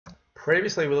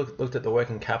Previously, we looked at the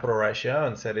working capital ratio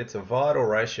and said it's a vital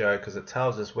ratio because it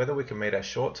tells us whether we can meet our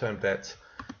short-term debts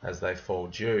as they fall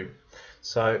due.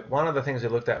 So one of the things we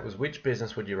looked at was which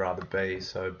business would you rather be.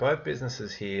 So both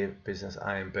businesses here, business A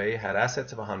and B, had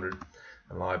assets of 100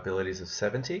 and liabilities of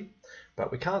 70,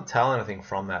 but we can't tell anything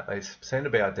from that. They seem to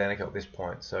be identical at this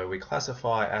point. So we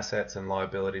classify assets and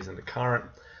liabilities into current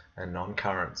and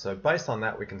non-current. So based on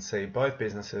that, we can see both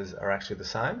businesses are actually the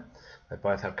same. They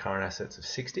both have current assets of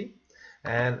 60.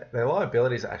 And their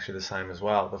liabilities are actually the same as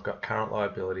well. They've got current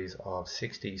liabilities of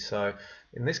 60. So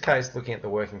in this case, looking at the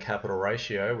working capital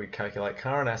ratio, we calculate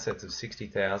current assets of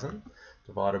 60,000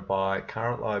 divided by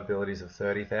current liabilities of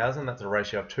 30,000. That's a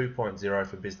ratio of 2.0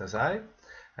 for business A.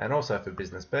 And also for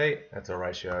business B, that's a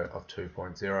ratio of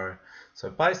 2.0. So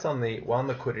based on the one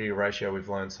liquidity ratio we've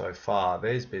learned so far,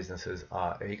 these businesses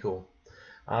are equal.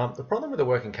 The problem with the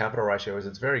working capital ratio is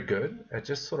it's very good. It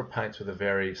just sort of paints with a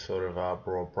very sort of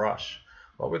broad brush.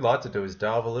 What we'd like to do is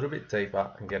delve a little bit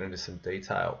deeper and get into some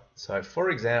detail. So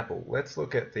for example, let's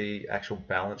look at the actual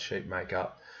balance sheet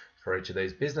makeup for each of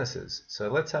these businesses. So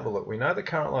let's have a look. We know the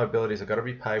current liabilities have got to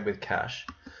be paid with cash.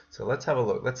 So let's have a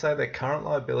look. Let's say their current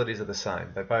liabilities are the same.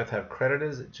 They both have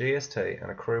creditors, GST, and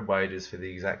accrued wages for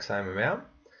the exact same amount,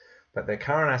 but their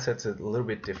current assets are a little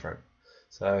bit different.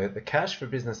 So the cash for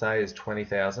business A is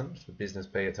 20,000, for business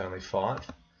B it's only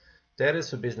 5.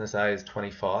 Debtors for business A is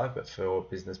 25, but for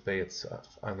business B it's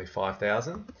only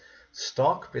 5,000.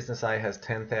 Stock, business A has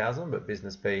 10,000, but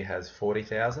business B has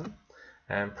 40,000.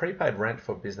 And prepaid rent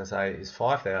for business A is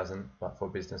 5,000, but for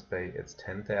business B it's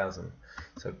 10,000.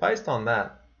 So based on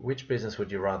that, which business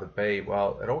would you rather be?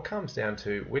 Well, it all comes down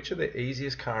to which are the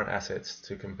easiest current assets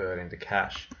to convert into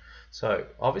cash. So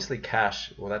obviously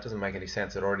cash, well, that doesn't make any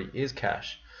sense. It already is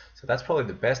cash. So that's probably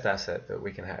the best asset that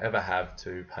we can ever have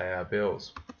to pay our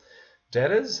bills.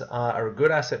 Debtors are a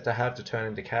good asset to have to turn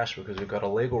into cash because we've got a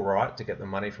legal right to get the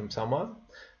money from someone.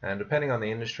 And depending on the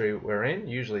industry we're in,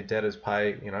 usually debtors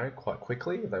pay, quite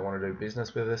quickly if they want to do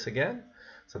business with us again.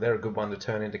 So they're a good one to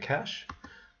turn into cash.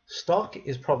 Stock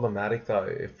is problematic though.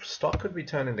 If stock could be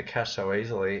turned into cash so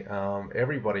easily,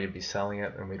 everybody would be selling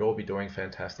it and we'd all be doing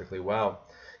fantastically well.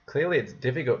 Clearly it's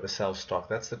difficult to sell stock.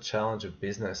 That's the challenge of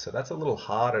business. So that's a little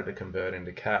harder to convert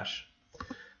into cash.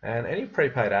 And any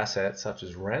prepaid assets such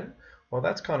as rent, well,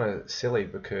 that's kind of silly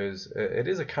because it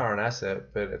is a current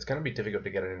asset, but it's going to be difficult to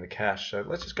get it into cash. So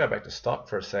let's just go back to stock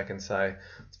for a second and say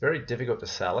it's very difficult to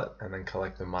sell it and then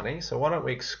collect the money. So why don't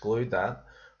we exclude that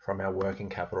from our working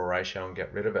capital ratio and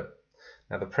get rid of it?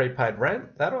 Now the prepaid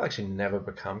rent, that'll actually never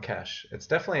become cash. It's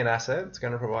definitely an asset. It's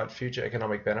going to provide future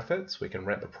economic benefits. We can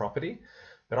rent the property,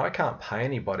 but I can't pay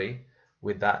anybody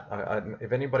with that.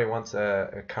 If anybody wants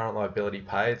a current liability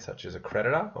paid, such as a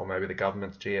creditor or maybe the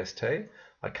government's GST,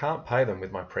 I can't pay them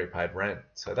with my prepaid rent.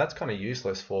 So that's kind of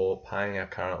useless for paying our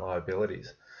current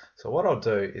liabilities. So what I'll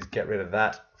do is get rid of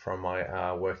that from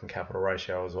my working capital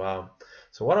ratio as well.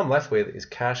 So what I'm left with is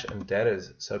cash and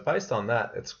debtors. So based on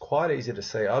that, it's quite easy to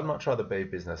see I'd much rather be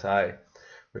business A.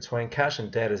 Between cash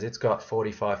and debtors, it's got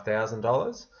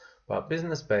 $45,000, but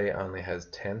business B only has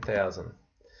 $10,000.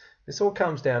 This all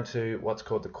comes down to what's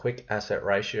called the quick asset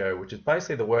ratio, which is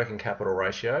basically the working capital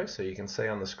ratio. So you can see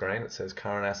on the screen it says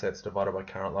current assets divided by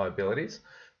current liabilities,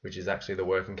 which is actually the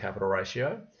working capital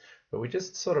ratio. But we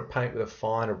just sort of paint with a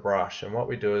finer brush, and what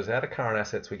we do is out of current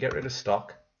assets we get rid of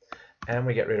stock and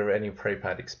we get rid of any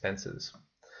prepaid expenses.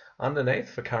 Underneath,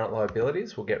 for current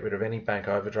liabilities, we'll get rid of any bank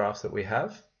overdrafts that we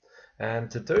have.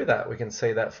 And to do that, we can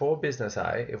see that for business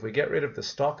A, if we get rid of the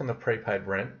stock and the prepaid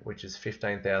rent, which is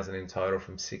 15,000 in total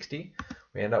from 60,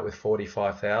 we end up with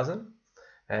 45,000.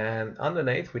 And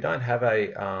underneath, we don't have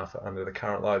under the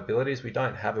current liabilities, we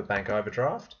don't have a bank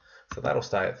overdraft, so that'll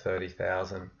stay at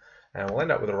 30,000. And we'll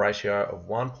end up with a ratio of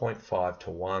 1.5 to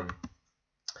 1.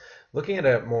 Looking at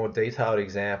a more detailed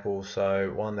example,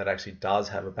 so one that actually does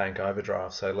have a bank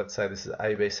overdraft. So let's say this is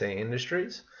ABC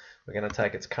Industries. We're going to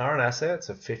take its current assets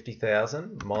of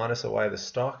 50,000 minus away the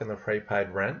stock and the prepaid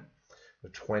rent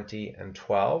of 20 and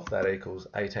 12. That equals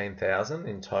 18,000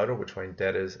 in total between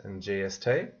debtors and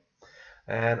GST.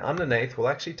 And underneath, we'll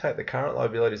actually take the current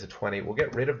liabilities of 20. We'll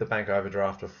get rid of the bank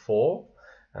overdraft of 4,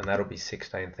 and that'll be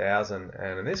 16,000.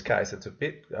 And in this case, it's a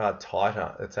bit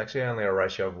tighter. It's actually only a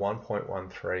ratio of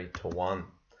 1.13 to 1.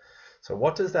 So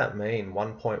what does that mean,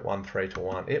 1.13 to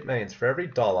 1? It means for every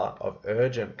dollar of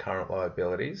urgent current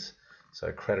liabilities,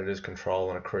 so creditors, control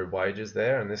and accrued wages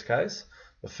there in this case,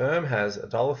 the firm has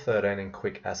 $1.13 in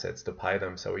quick assets to pay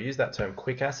them. So we use that term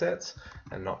quick assets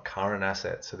and not current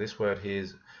assets. So this word here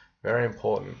is very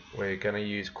important. We're going to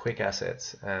use quick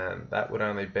assets, and that would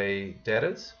only be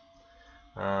debtors,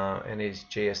 and his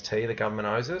GST the government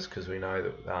owes us, because we know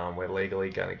that we're legally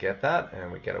going to get that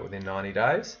and we get it within 90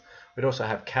 days. We'd also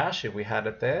have cash if we had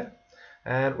it there.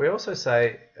 And we also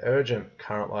say urgent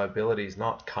current liabilities,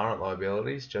 not current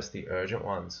liabilities, just the urgent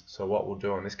ones. So what we'll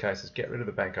do in this case is get rid of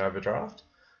the bank overdraft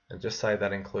and just say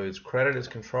that includes creditors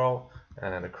control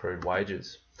and accrued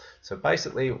wages. So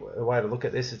basically, the way to look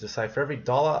at this is to say for every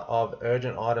dollar of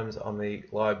urgent items on the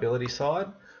liability side,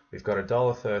 we've got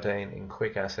 $1.13 in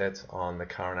quick assets on the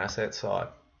current asset side.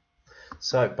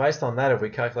 So based on that, if we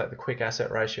calculate the quick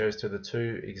asset ratios to the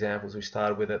two examples we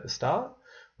started with at the start,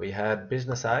 we had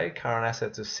business A, current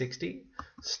assets of 60,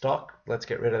 stock, let's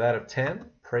get rid of that, of 10,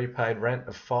 prepaid rent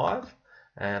of 5,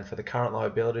 and for the current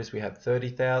liabilities we had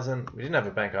 30,000. We didn't have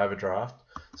a bank overdraft,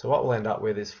 so what we'll end up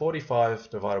with is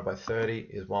 45 divided by 30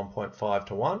 is 1.5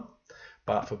 to 1.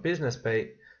 But for business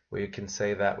B, we can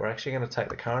see that we're actually going to take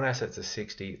the current assets of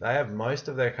 60. They have most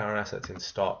of their current assets in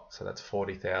stock, so that's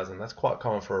 40,000. That's quite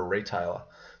common for a retailer.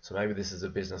 So maybe this is a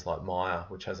business like Myer,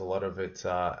 which has a lot of its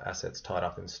assets tied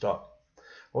up in stock.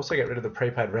 Also get rid of the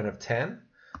prepaid rent of 10.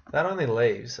 That only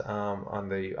leaves,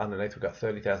 underneath we've got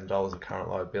 $30,000 of current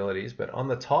liabilities, but on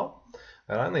the top,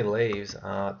 that only leaves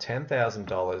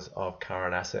 $10,000 of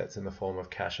current assets in the form of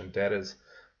cash and debtors.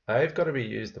 They've got to be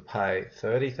used to pay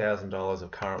 $30,000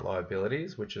 of current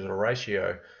liabilities, which is a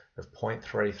ratio of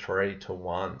 0.33 to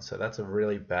 1. So that's a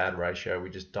really bad ratio. We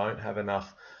just don't have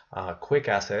enough quick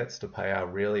assets to pay our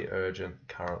really urgent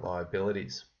current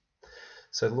liabilities.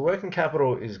 So the working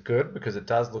capital is good because it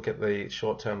does look at the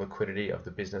short-term liquidity of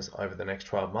the business over the next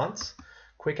 12 months.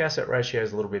 Quick asset ratio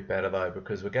is a little bit better though,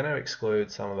 because we're going to exclude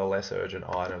some of the less urgent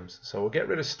items. So we'll get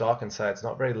rid of stock and say it's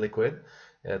not very liquid,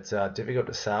 it's difficult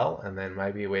to sell, and then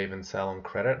maybe we even sell on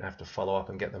credit and have to follow up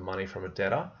and get the money from a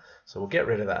debtor. So we'll get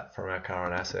rid of that from our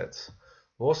current assets.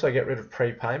 We'll also get rid of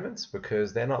prepayments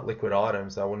because they're not liquid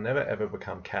items. They will never ever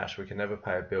become cash. We can never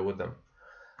pay a bill with them.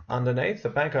 Underneath, the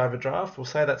bank overdraft, we'll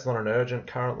say that's not an urgent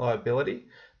current liability.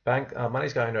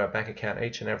 Money's going to our bank account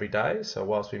each and every day, so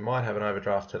whilst we might have an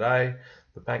overdraft today,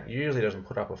 the bank usually doesn't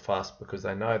put up a fuss because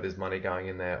they know there's money going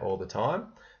in there all the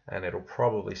time, and it'll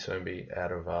probably soon be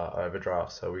out of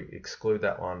overdraft, so we exclude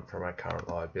that one from our current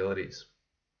liabilities.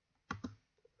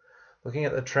 Looking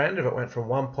at the trend, if it went from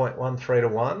 1.13 to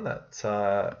 1,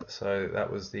 so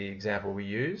that was the example we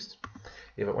used.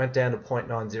 If it went down to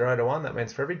 0.90 to 1, that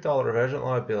means for every dollar of urgent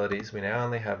liabilities, we now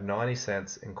only have 90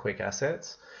 cents in quick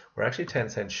assets. We're actually 10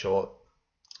 cents short.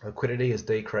 Liquidity has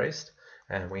decreased,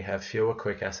 and we have fewer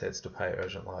quick assets to pay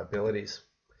urgent liabilities.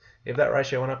 If that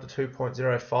ratio went up to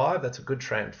 2.05, that's a good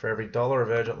trend. For every dollar of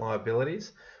urgent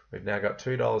liabilities, we've now got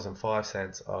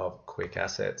 $2.05 of quick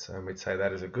assets, and we'd say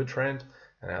that is a good trend,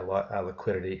 and our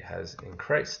liquidity has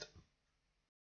increased.